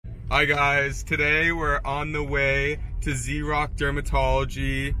Hi guys, today we're on the way to Zarraga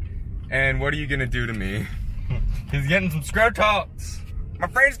dermatology, and what are you gonna do to me? He's getting some Scrotox. My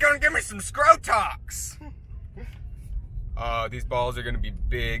friend's gonna give me some Scrotox. These balls are gonna be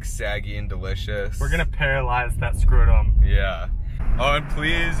big, saggy, and delicious. We're gonna paralyze that scrotum. Yeah. Oh, and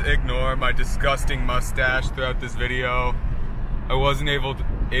please ignore my disgusting mustache throughout this video. I wasn't able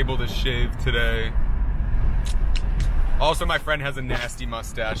to shave today. Also, my friend has a nasty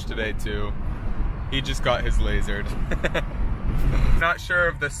mustache today too. He just got his lasered. Not sure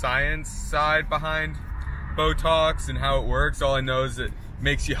of the science side behind Botox and how it works. All I know is it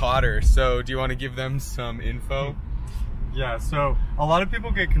makes you hotter. So do you want to give them some info? Yeah, so a lot of people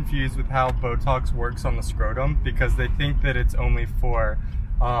get confused with how Botox works on the scrotum because they think that it's only for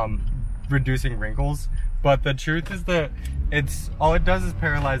reducing wrinkles. But the truth is that all it does is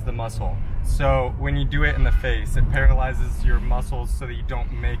paralyze the muscle. So when you do it in the face, it paralyzes your muscles so that you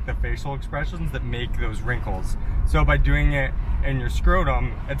don't make the facial expressions that make those wrinkles. So by doing it in your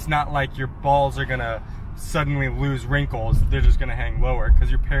scrotum, it's not like your balls are gonna suddenly lose wrinkles, they're just gonna hang lower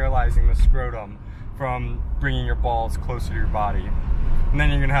because you're paralyzing the scrotum from bringing your balls closer to your body. And then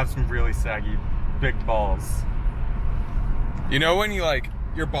you're gonna have some really saggy, big balls. You know when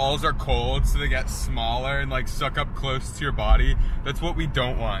your balls are cold so they get smaller and suck up close to your body? That's what we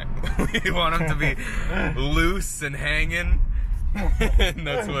don't want. We want them to be loose and hanging. And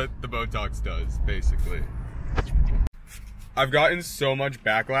that's what the Botox does, basically. I've gotten so much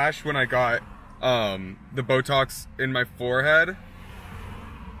backlash when I got the Botox in my forehead.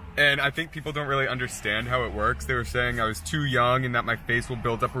 And I think people don't really understand how it works. They were saying I was too young and that my face will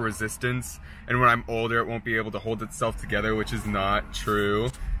build up a resistance, and when I'm older it won't be able to hold itself together, which is not true.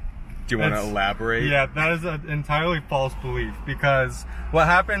 Do you want to elaborate? Yeah, that is an entirely false belief, because what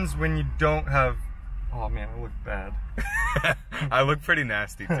happens when you don't have... Oh man, I look bad. I look pretty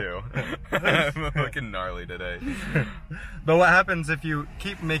nasty too. I'm looking gnarly today. But what happens if you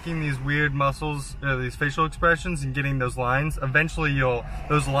keep making these weird muscles, these facial expressions, and getting those lines, eventually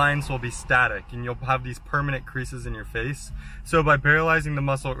those lines will be static and you'll have these permanent creases in your face. So by paralyzing the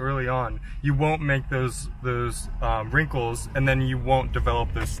muscle early on, you won't make those wrinkles, and then you won't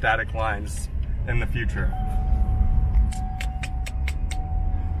develop those static lines in the future.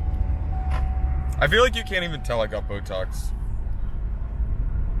 I feel like you can't even tell I got Botox.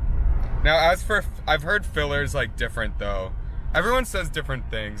 Now, as for, I've heard fillers different though. Everyone says different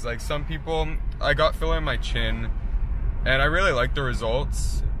things. Some people, I got filler in my chin and I really like the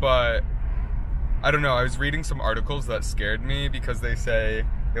results, but I don't know, I was reading some articles that scared me because they say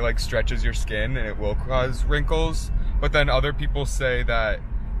it stretches your skin and it will cause wrinkles. But then other people say that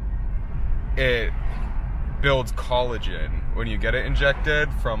it builds collagen when you get it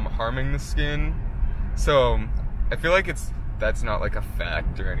injected from harming the skin. So I feel like that's not a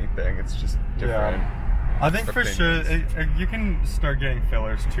fact or anything. It's just different. Yeah. I think for sure you can start getting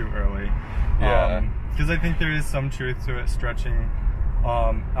fillers too early. Yeah. Because I think there is some truth to it stretching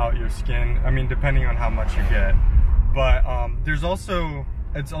out your skin. I mean, depending on how much you get. But it's also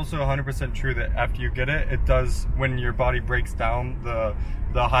 100% true that after you get it, it does, when your body breaks down the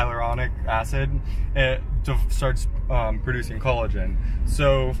hyaluronic acid, it starts producing collagen.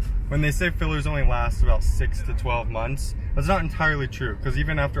 So when they say fillers only last about 6 to 12 months, that's not entirely true, because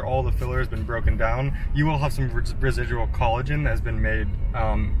even after all the filler has been broken down, you will have some residual collagen that has been made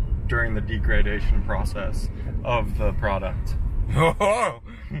during the degradation process of the product. Oh!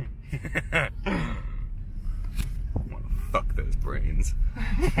 Fuck those brains.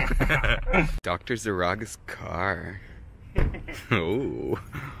 Dr. Zarraga's car. Oh.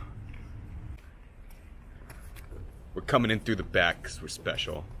 We're coming in through the back because we're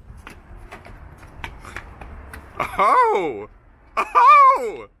special. Oh!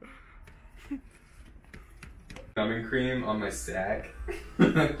 Oh! Numbing cream on my sack.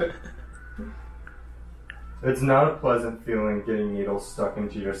 It's not a pleasant feeling getting needles stuck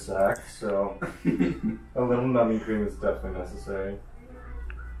into your sack, so a little numbing cream is definitely necessary.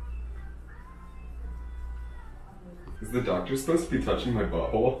 Is the doctor supposed to be touching my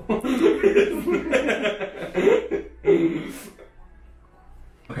butthole?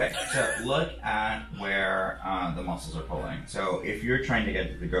 Okay, so look at where the muscles are pulling. So if you're trying to get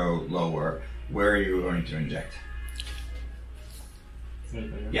it to go lower, where are you going to inject?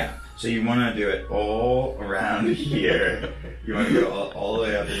 Yeah, so you want to do it all around here. You want to go all the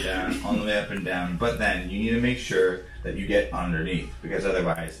way up and down, all the way up and down, but then you need to make sure that you get underneath, because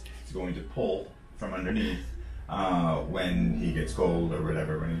otherwise it's going to pull from underneath when he gets cold or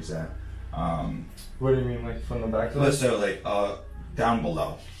whatever, when he's what do you mean, from the back? So down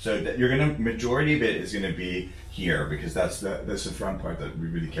below. So that you're gonna, majority of it is gonna be here because that's the front part that we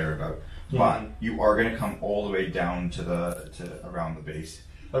really care about. But you are gonna come all the way down to around the base.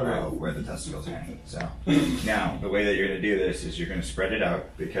 Where the testicles hang. So now the way that you're gonna do this is you're gonna spread it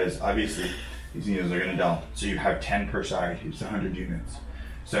out because obviously these needles are gonna dull. So you have 10 per side. It's 100 units.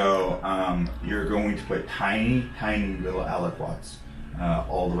 So you're going to put tiny little aliquots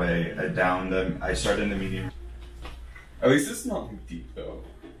all the way down the. I started in the medium. At least it's not like deep though.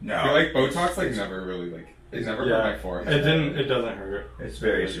 No, I feel like Botox like never really like it never hurt my forehead. It doesn't hurt. It's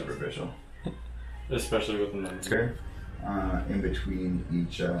very superficial, especially with the numbers. Okay. In between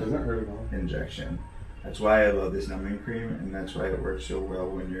each doesn't hurt at all. injection. That's why I love this numbing cream, and that's why it works so well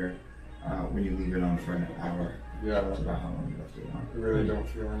when you're when you leave it on for an hour. Yeah, that's about how long you left it on. I really don't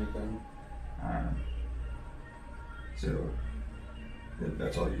feel anything. So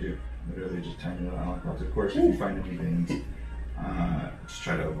that's all you do. Literally just tiny little aliquots. Of course, if you find any veins, just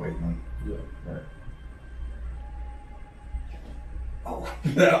try to avoid them. Yeah. But, oh,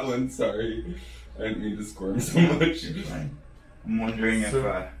 that one. Sorry, I didn't mean to squirm so much. It's fine. I'm wondering if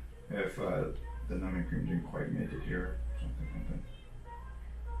the numbing cream didn't quite make it here. Something.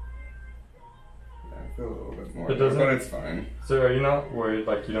 I feel a little bit more, It doesn't- but it's fine. So are you not worried,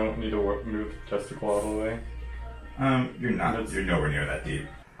 like you don't need to move the testicle all the way? You're not. You're nowhere near that deep.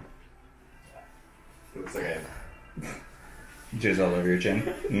 Looks like I have jizz all over your chin.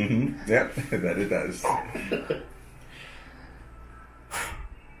 Mm-hmm. Yep, that it does.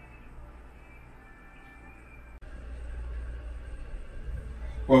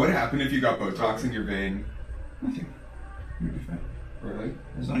 What would happen if you got Botox in your vein? Nothing. You'll be fine. Really?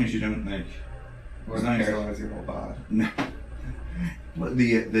 As long as you don't like. As long as paralyze your whole body. No. Well,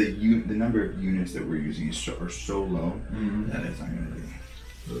 the number of units that we're using are so low that it's not going to be.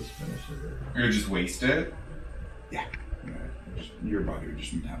 Let's finish it. Or just waste it? Yeah. Your body would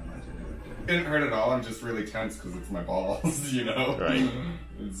just metabolize it. It didn't hurt at all. I'm just really tense because it's my balls, you know? Right.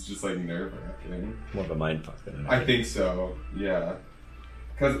 It's just like nerve-wracking. More of a mind fuck than I think so, yeah.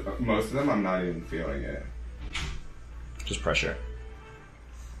 Because most of them I'm not even feeling it. just pressure.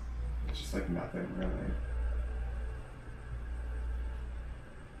 It's just like nothing, really.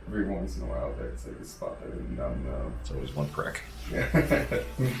 Every once in a while there's like a spot that I'm numb though. It's always one prick.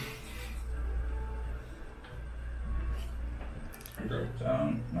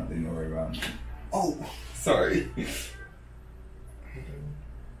 Nothing to worry about. Oh, sorry.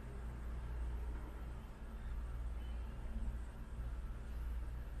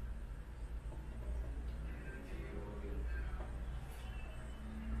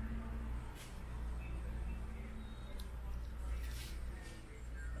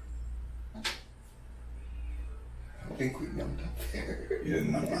 I think we numbed up there. You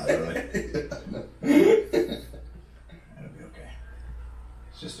didn't numb out, really. No. That'll be okay.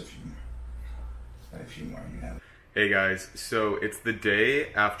 It's just a few more you have. Hey guys, so it's the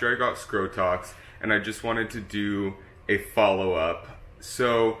day after I got Scrotox and I just wanted to do a follow-up.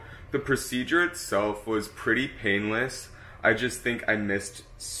 So the procedure itself was pretty painless. I just think I missed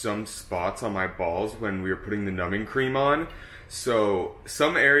some spots on my balls when we were putting the numbing cream on. So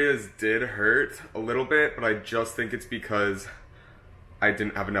some areas did hurt a little bit, but I just think it's because I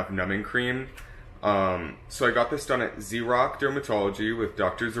didn't have enough numbing cream. So I got this done at Zarraga Dermatology with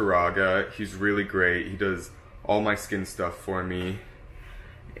Dr. Zarraga. He's really great. He does all my skin stuff for me.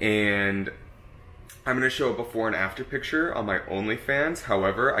 And I'm going to show a before and after picture on my OnlyFans.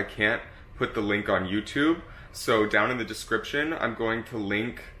 However, I can't put the link on YouTube. So down in the description, I'm going to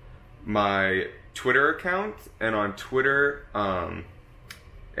link my Twitter account. And on Twitter,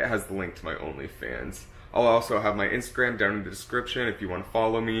 it has the link to my OnlyFans. I'll also have my Instagram down in the description if you want to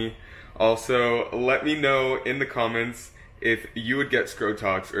follow me. Also, let me know in the comments if you would get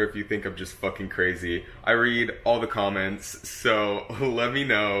Scrotox or if you think I'm just fucking crazy. I read all the comments, so let me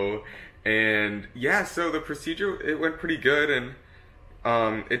know. And yeah, so the procedure, it went pretty good, and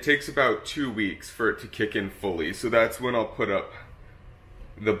it takes about 2 weeks for it to kick in fully. So that's when I'll put up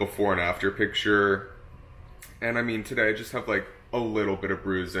the before and after picture. And I mean, today I just have like a little bit of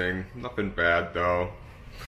bruising. Nothing bad though.